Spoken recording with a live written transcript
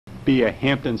be a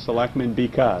Hampton Selectman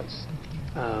because?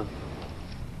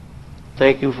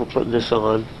 Thank you for putting this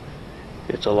on.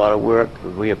 It's a lot of work,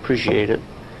 and we appreciate it.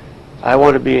 I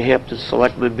want to be a Hampton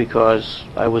Selectman because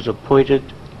I was appointed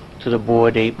to the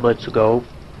board 8 months ago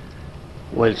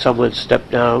when someone stepped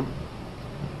down,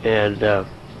 and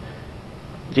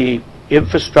the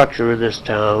infrastructure in this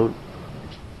town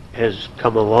has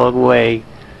come a long way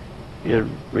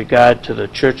in regard to the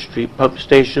Church Street pump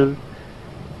station,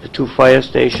 the 2 fire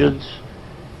stations.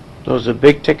 Those are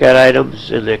big ticket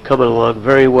items, and they're coming along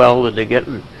very well, and they're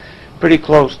getting pretty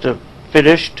close to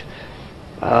finished.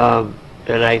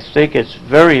 And I think it's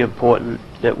very important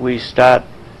that we start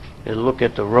and look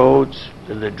at the roads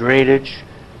and the drainage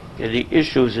and the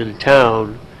issues in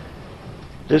town.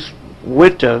 This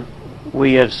winter,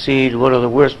 we have seen one of the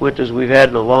worst winters we've had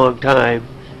in a long time,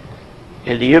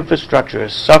 and the infrastructure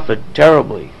has suffered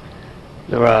terribly.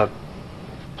 There are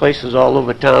places all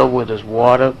over town where there's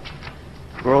water,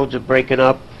 roads are breaking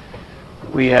up.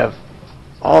 We have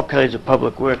all kinds of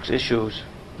public works issues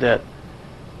that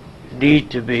need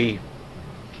to be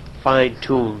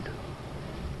fine-tuned.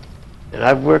 And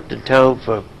I've worked in town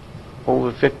for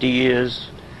over 50 years,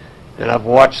 and I've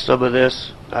watched some of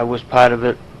this. I was part of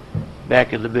it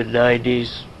back in the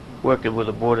mid-90s, working with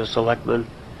the Board of Selectmen.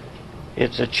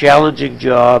 It's a challenging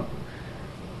job.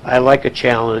 I like a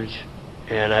challenge,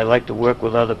 and I like to work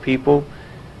with other people,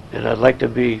 and I'd like to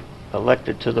be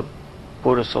elected to the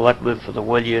Board of Selectmen for the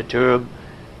 1-year term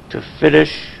to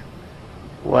finish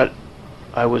what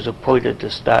I was appointed to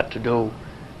start to do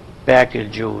back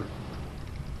in June.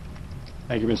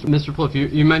 Thank you, Mr.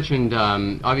 Plouffe, you mentioned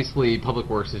obviously public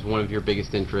works is one of your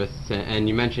biggest interests, and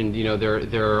you mentioned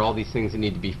there are all these things that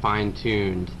need to be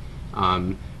fine-tuned.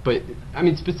 But I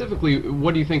mean, specifically,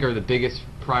 what do you think are the biggest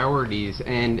priorities?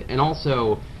 And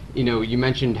also, you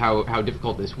mentioned how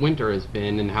difficult this winter has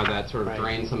been and how that sort of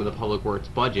drained some of the public works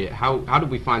budget. How do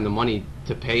we find the money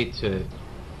to pay to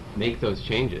make those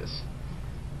changes?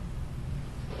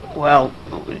 Well,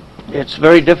 it's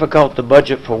very difficult to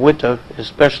budget for winter,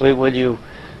 especially when you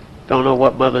don't know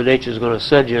what Mother Nature's going to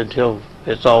send you until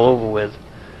it's all over with.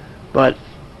 But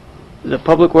the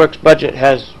Public Works budget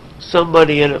has some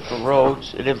money in it for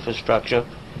roads and infrastructure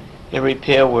and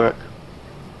repair work.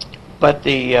 But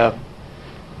the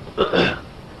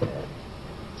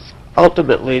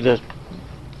ultimately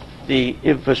the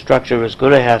infrastructure is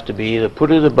going to have to be either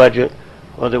put in the budget,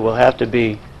 or there will have to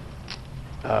be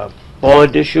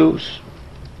bond issues.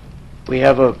 We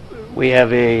have a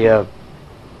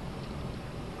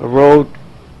road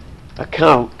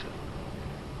account,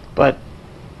 but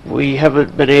we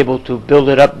haven't been able to build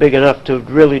it up big enough to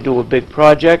really do a big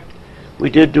project.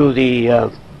 We did do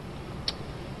the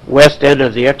west end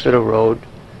of the Exeter Road,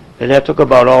 and that took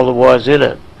about all there was in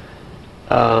it.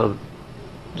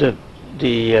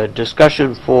 The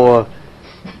discussion for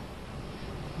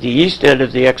the east end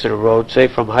of the Exeter Road, say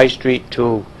from High Street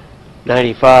to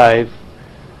 95,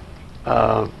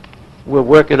 we're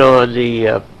working on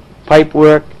the pipe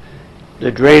work,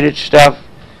 the drainage stuff,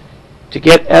 to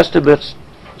get estimates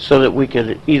so that we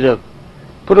can either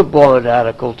put a bond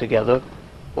article together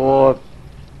or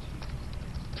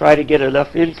try to get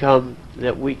enough income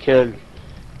that we can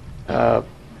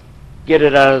get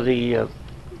it out of the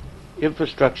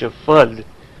infrastructure fund.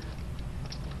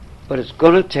 But it's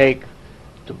going to take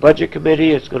the Budget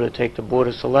Committee, it's going to take the Board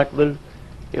of Selectmen,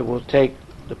 it will take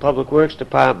the Public Works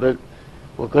Department.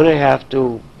 We're going to have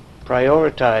to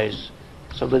prioritize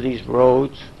some of these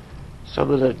roads, some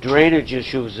of the drainage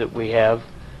issues that we have,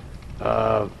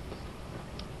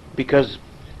 because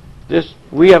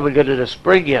we haven't got into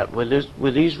spring yet. When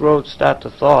these roads start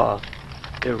to thaw,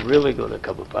 they're really going to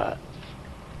come apart.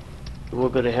 We're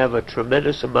going to have a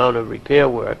tremendous amount of repair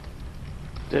work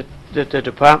that the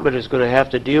department is going to have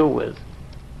to deal with.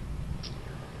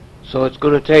 So it's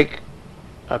going to take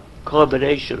a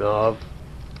combination of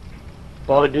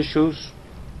bond issues,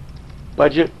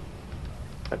 budget,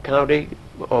 accounting,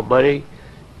 or money,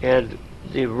 and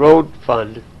the road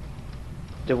fund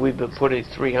that we've been putting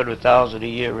 $300,000 a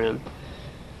year in.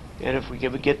 And if we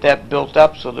can get that built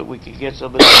up so that we can get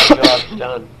some of these jobs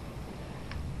done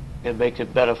and make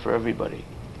it better for everybody.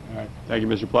 All right. Thank you,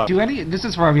 Mr. Plouffe. This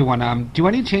is for everyone. Do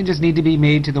any changes need to be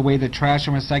made to the way that trash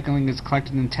and recycling is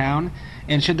collected in town?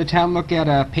 And should the town look at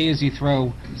a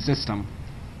pay-as-you-throw system?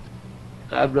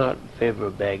 I'm not in favor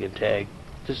of bag and tag.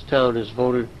 This town has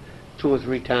voted 2 or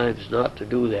 3 times not to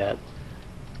do that.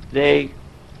 They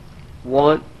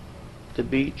want the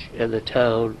beach and the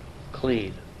town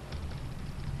clean.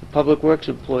 The Public Works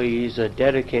employees are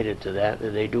dedicated to that,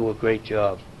 and they do a great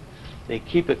job. They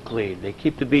keep it clean. They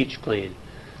keep the beach clean.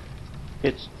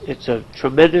 It's a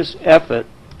tremendous effort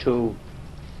to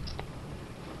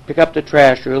pick up the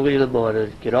trash early in the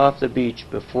morning, get off the beach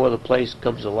before the place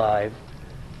comes alive,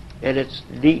 and it's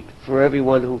neat for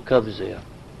everyone who comes there.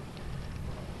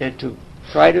 And to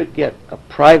try to get a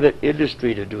private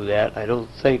industry to do that, I don't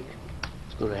think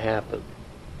it's going to happen.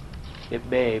 It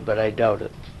may, but I doubt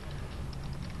it.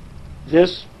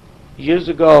 Years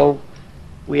ago,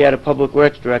 we had a public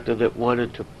works director that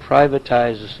wanted to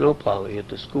privatize the snow plowing at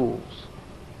the schools.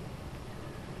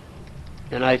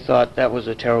 And I thought that was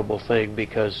a terrible thing,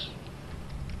 because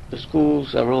the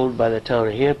schools are owned by the town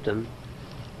of Hampton,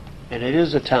 and it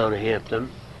is a town of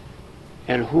Hampton,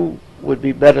 and who would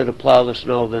be better to plow the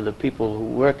snow than the people who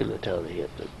work in the town of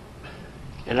Hampton?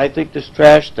 And I think this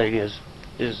trash thing is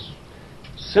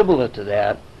similar to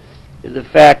that, in the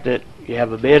fact that you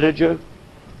have a manager,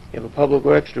 you have a public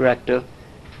works director,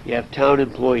 you have town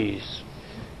employees.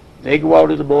 They go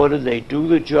out in the morning, they do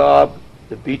the job,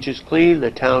 the beach is clean, the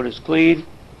town is clean,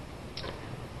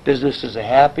 businesses are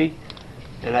happy,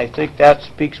 and I think that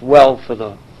speaks well for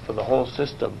the whole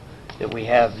system that we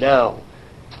have now.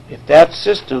 If that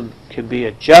system can be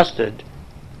adjusted,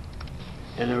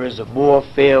 and there is a more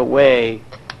fair way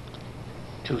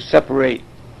to separate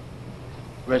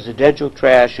residential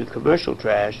trash and commercial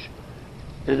trash,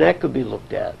 then that could be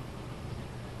looked at.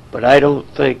 But I don't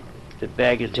think that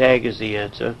bag and tag is the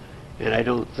answer, and I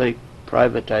don't think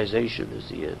privatization is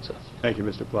the answer. Thank you,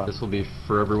 Mr. Plouffe. This will be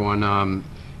for everyone.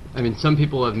 I mean, some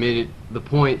people have made it the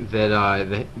point that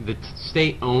the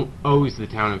state owes the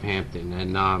town of Hampton,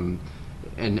 and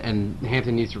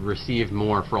Hampton needs to receive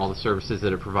more for all the services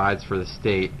that it provides for the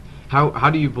state. How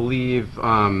do you believe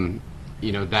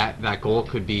that goal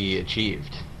could be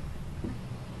achieved?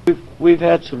 We've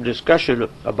had some discussion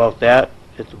about that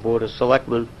at the Board of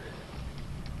Selectmen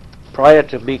prior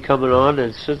to me coming on,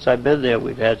 and since I've been there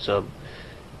we've had some.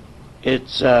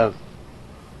 It's a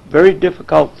very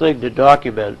difficult thing to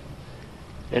document,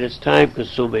 and it's time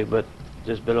consuming, but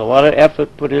there's been a lot of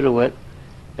effort put into it,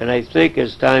 and I think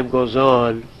as time goes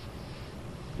on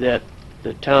that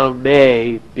the town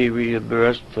may be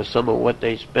reimbursed for some of what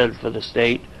they spend for the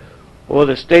state, or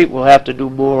the state will have to do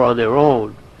more on their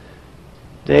own.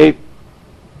 They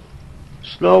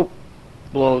snow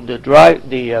blowed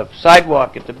the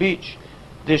sidewalk at the beach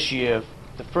this year,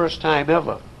 the first time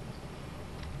ever.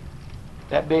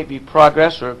 That may be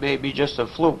progress, or it may be just a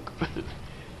fluke.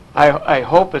 I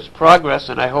hope it's progress,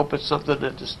 and I hope it's something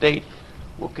that the state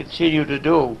will continue to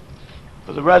do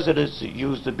for the residents that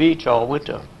use the beach all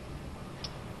winter.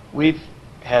 We've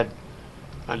had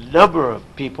a number of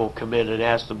people come in and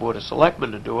ask the Board of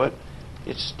Selectmen to do it.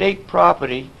 It's state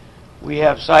property. We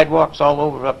have sidewalks all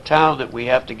over uptown that we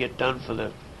have to get done for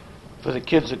the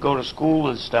kids that go to school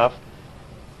and stuff.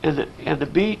 And the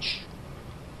beach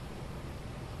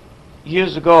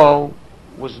years ago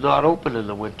was not open in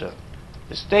the winter.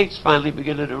 The state's finally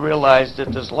beginning to realize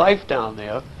that there's life down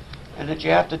there, and that you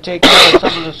have to take care of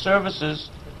some of the services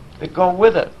that go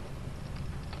with it.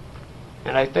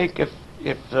 And I think if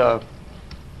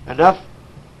enough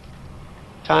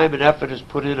time and effort is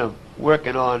put into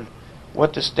working on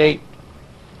what the state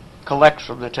collects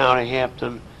from the town of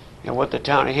Hampton and what the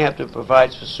town of Hampton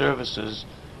provides for services,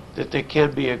 that there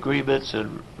can be agreements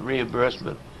and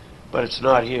reimbursement, but it's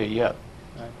not here yet.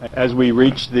 As we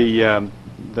reach the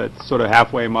sort of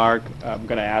halfway mark, I'm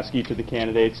going to ask each of the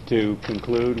candidates to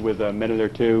conclude with a minute or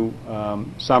two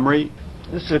summary.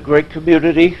 This is a great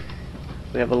community.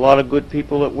 We have a lot of good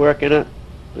people that work in it.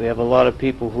 We have a lot of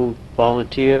people who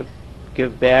volunteer,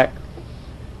 give back.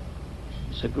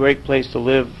 It's a great place to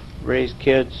live, raise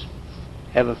kids,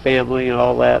 have a family and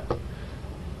all that.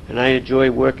 And I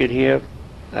enjoy working here.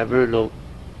 I've earned an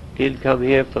income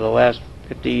here for the last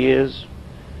 50 years.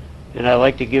 And I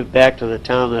like to give back to the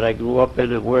town that I grew up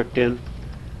in and worked in.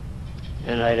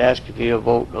 And I'd ask you for your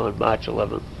vote on March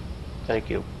 11th. Thank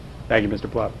you. Thank you, Mr.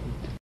 Plouffe.